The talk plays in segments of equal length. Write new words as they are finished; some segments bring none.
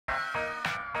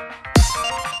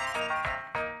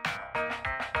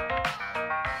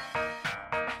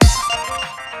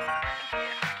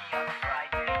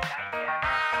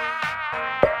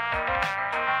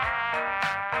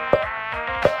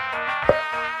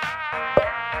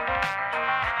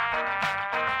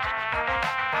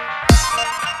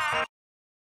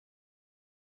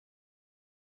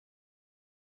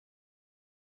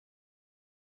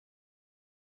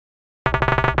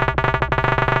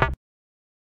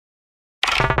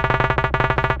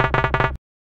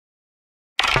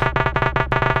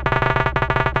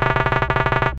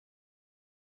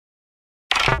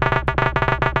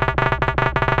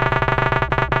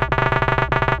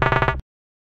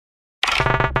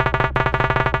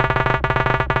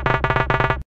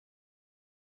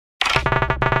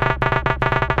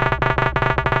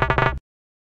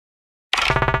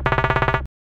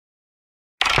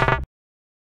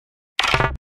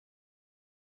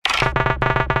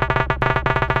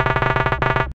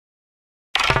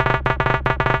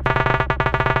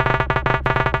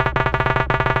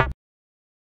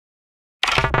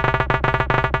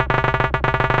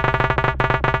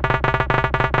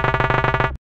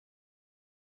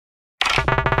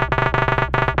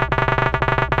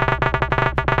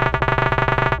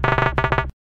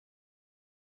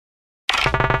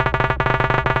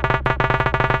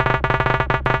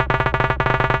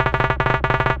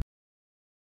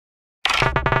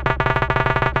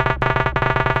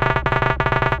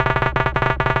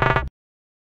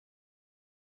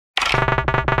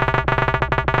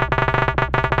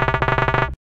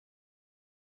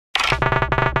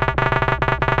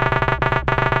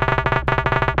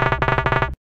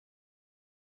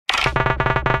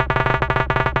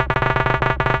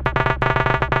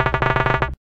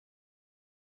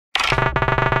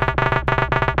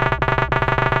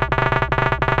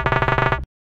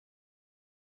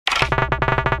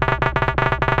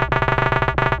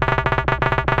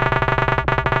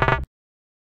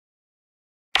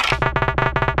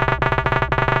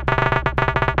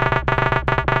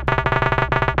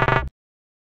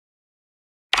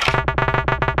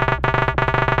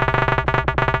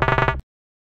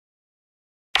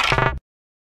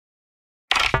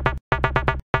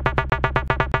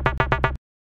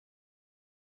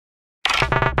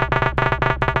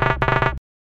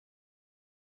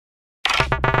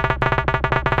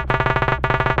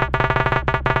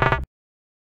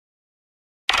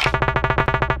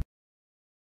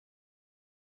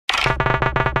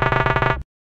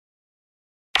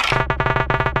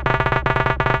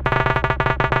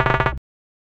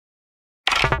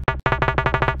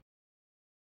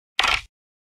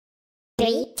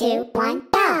3, 2, 1,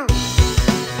 go!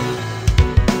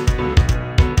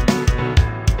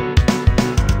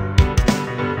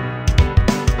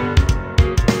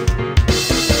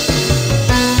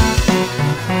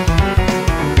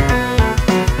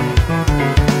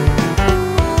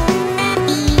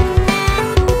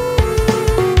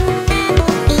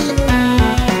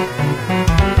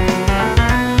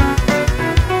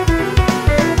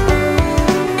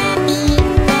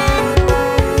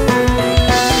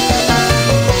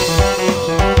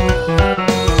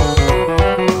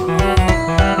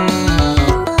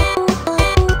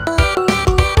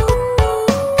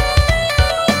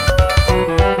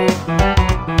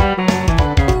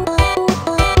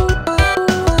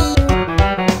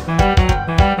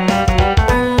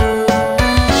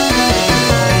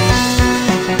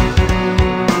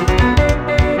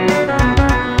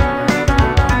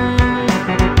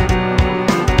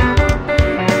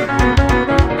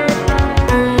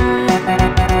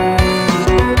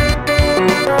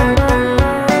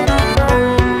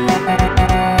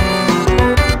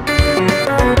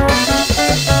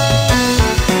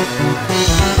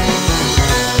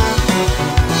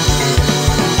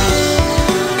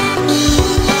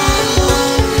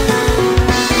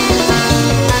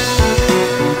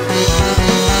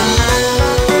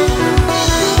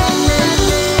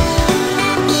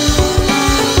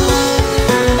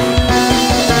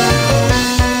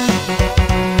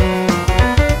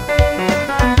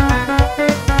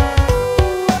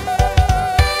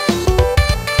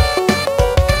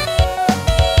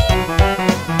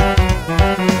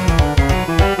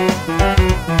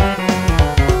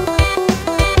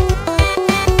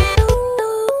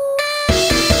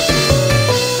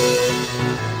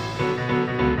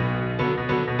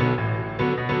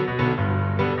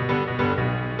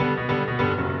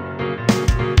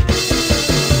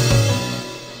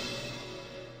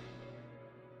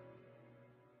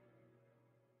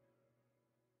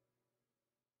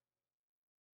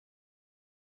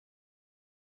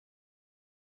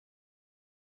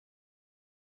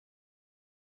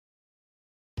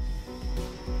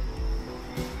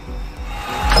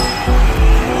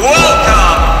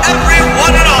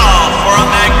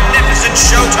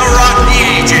 Show to rock the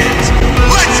ages.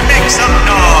 Let's make some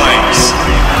noise.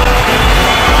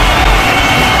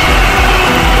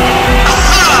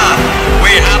 Aha!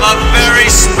 We have a very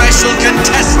special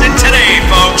contestant today,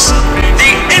 folks.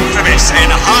 The infamous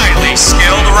and highly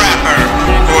skilled rapper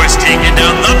who has taken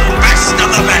down the best of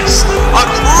the best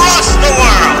across the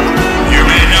world. You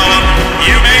may know him,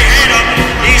 you may hate him.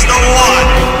 He's the one,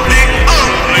 the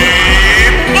only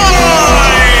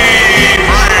boy.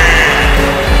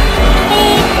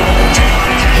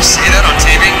 See that on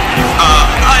TV?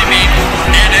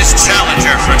 And his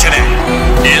challenger for today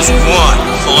is one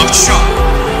full of charm,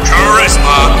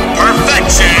 charisma,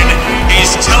 perfection.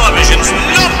 He's television's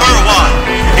 #1.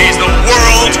 He's the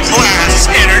world-class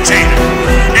entertainer.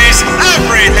 He's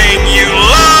everything you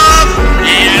love.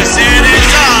 Yes, it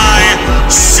is I,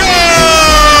 Showcaster.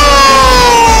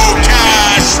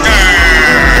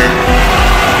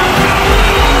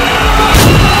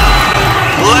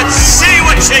 Let's see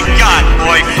what you got,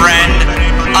 boyfriend.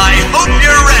 I hope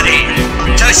you're ready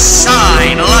to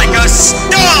shine like a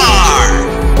star.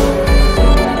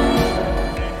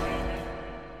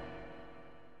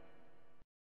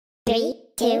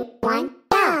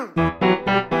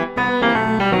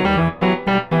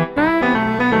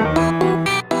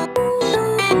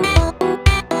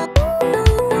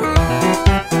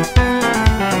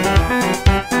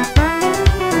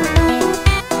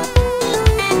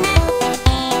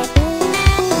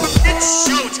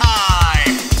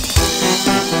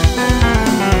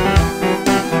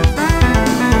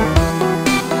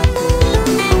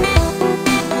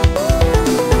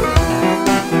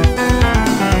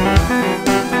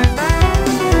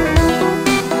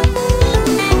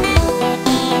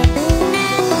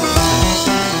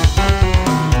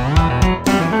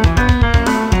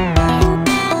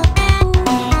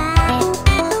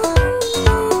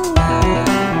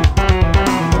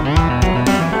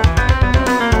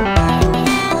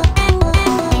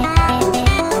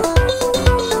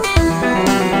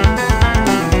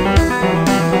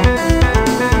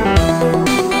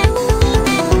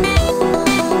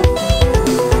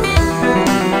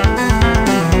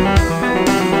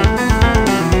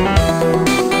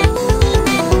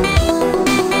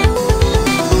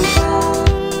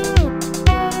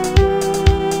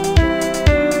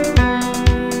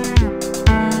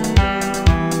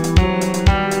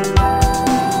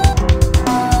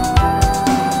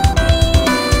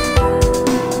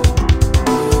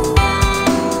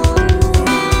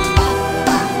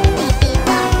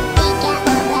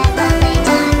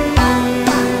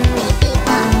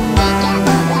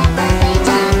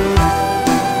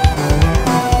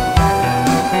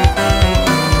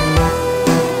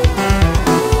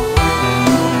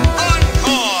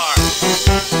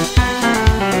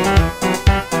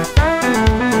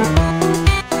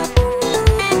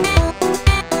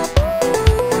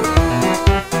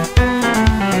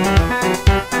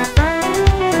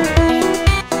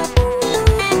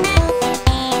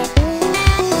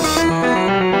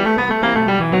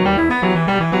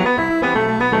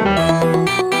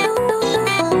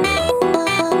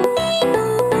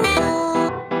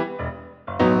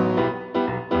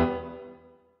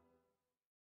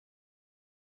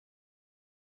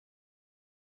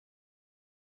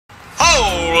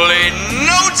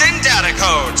 codes and data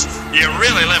codes. You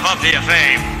really live up to your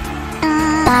fame.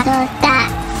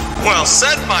 Well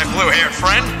said, my blue-haired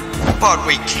friend. But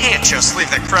we can't just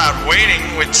leave the crowd waiting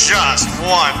with just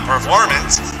one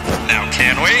performance. Now,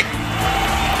 can we?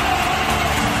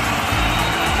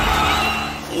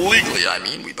 Legally, I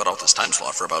mean, we butt out this time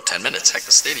slot for about 10 minutes. Heck,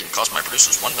 the stadium cost my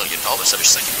producers $1 million every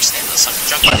second we stand in the sun and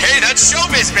junk. But hey, that's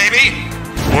showbiz, baby!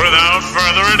 Without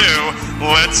further ado,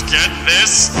 let's get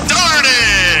this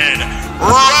started!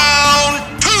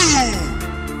 Round 2!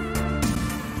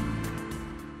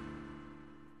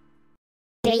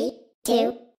 3,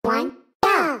 2, 1,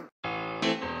 go!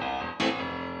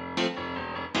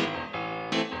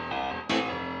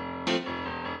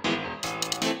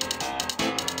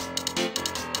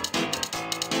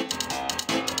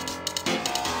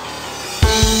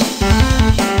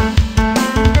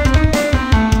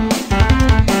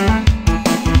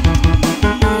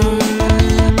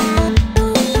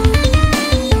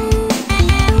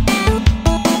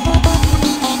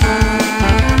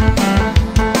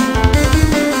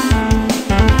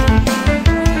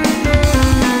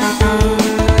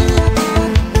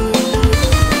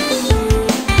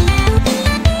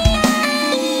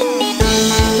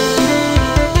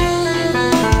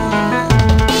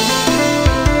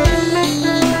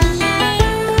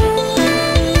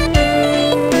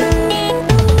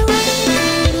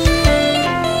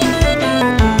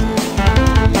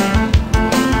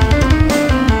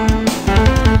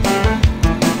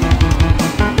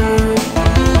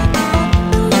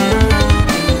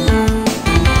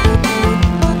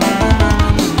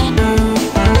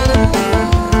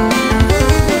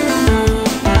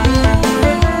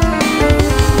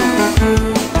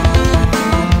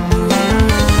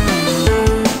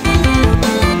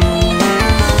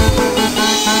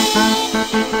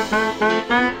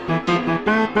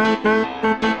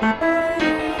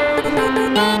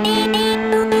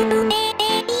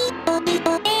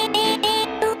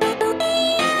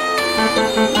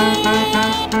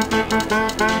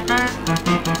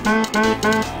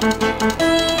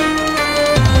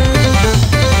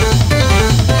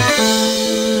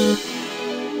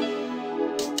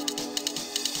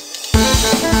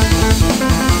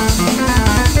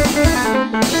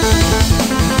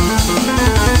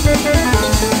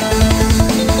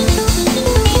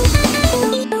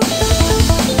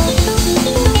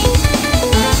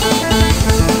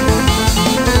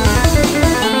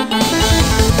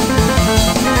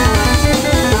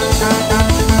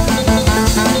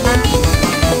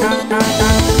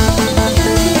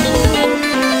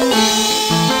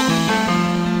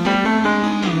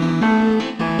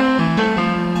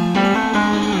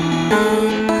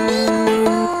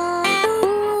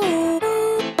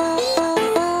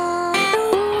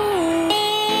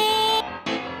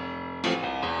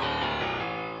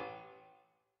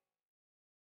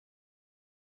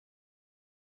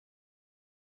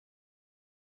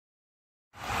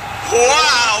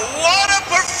 Wow, what a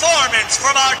performance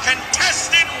from our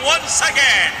contestant once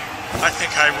again! I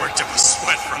think I worked up a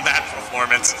sweat from that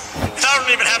performance. I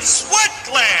don't even have sweat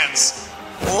glands!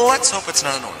 Let's hope it's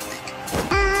not an oil leak.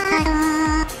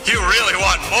 You really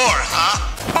want more, huh?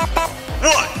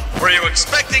 What? Were you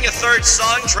expecting a third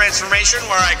song transformation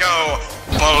where I go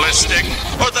ballistic?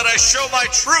 Or that I show my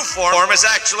true form is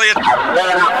actually a...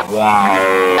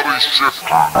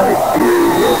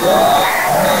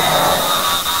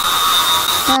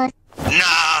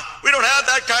 Nah, we don't have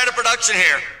that kind of production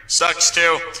here. Sucks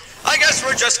too. I guess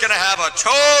we're just gonna have a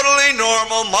totally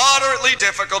normal, moderately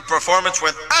difficult performance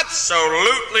with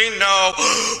absolutely no...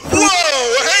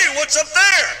 Whoa! Hey, what's up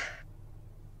there?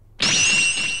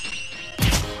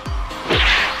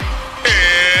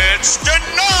 It's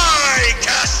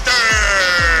Showcaster!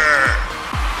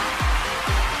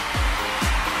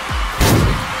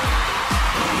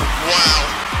 Wow.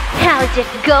 How's it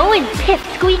going,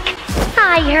 Pipsqueak?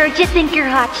 I heard you think you're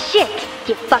hot shit,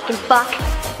 you fucking fuck.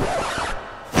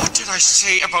 What did I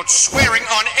say about swearing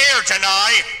on air,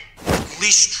 Denai? At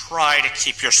least try to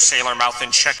keep your sailor mouth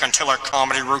in check until our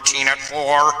comedy routine at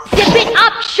 4. Zip it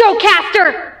up,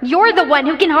 Showcaster! You're the one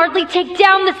who can hardly take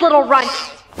down this little runt.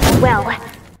 Well,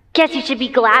 guess you should be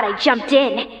glad I jumped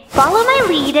in. Follow my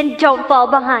lead and don't fall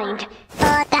behind.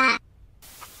 Wow.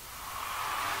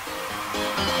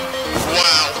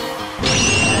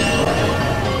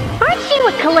 Aren't you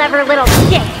a clever little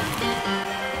shit?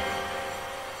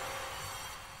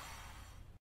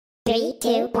 3,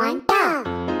 2, 1.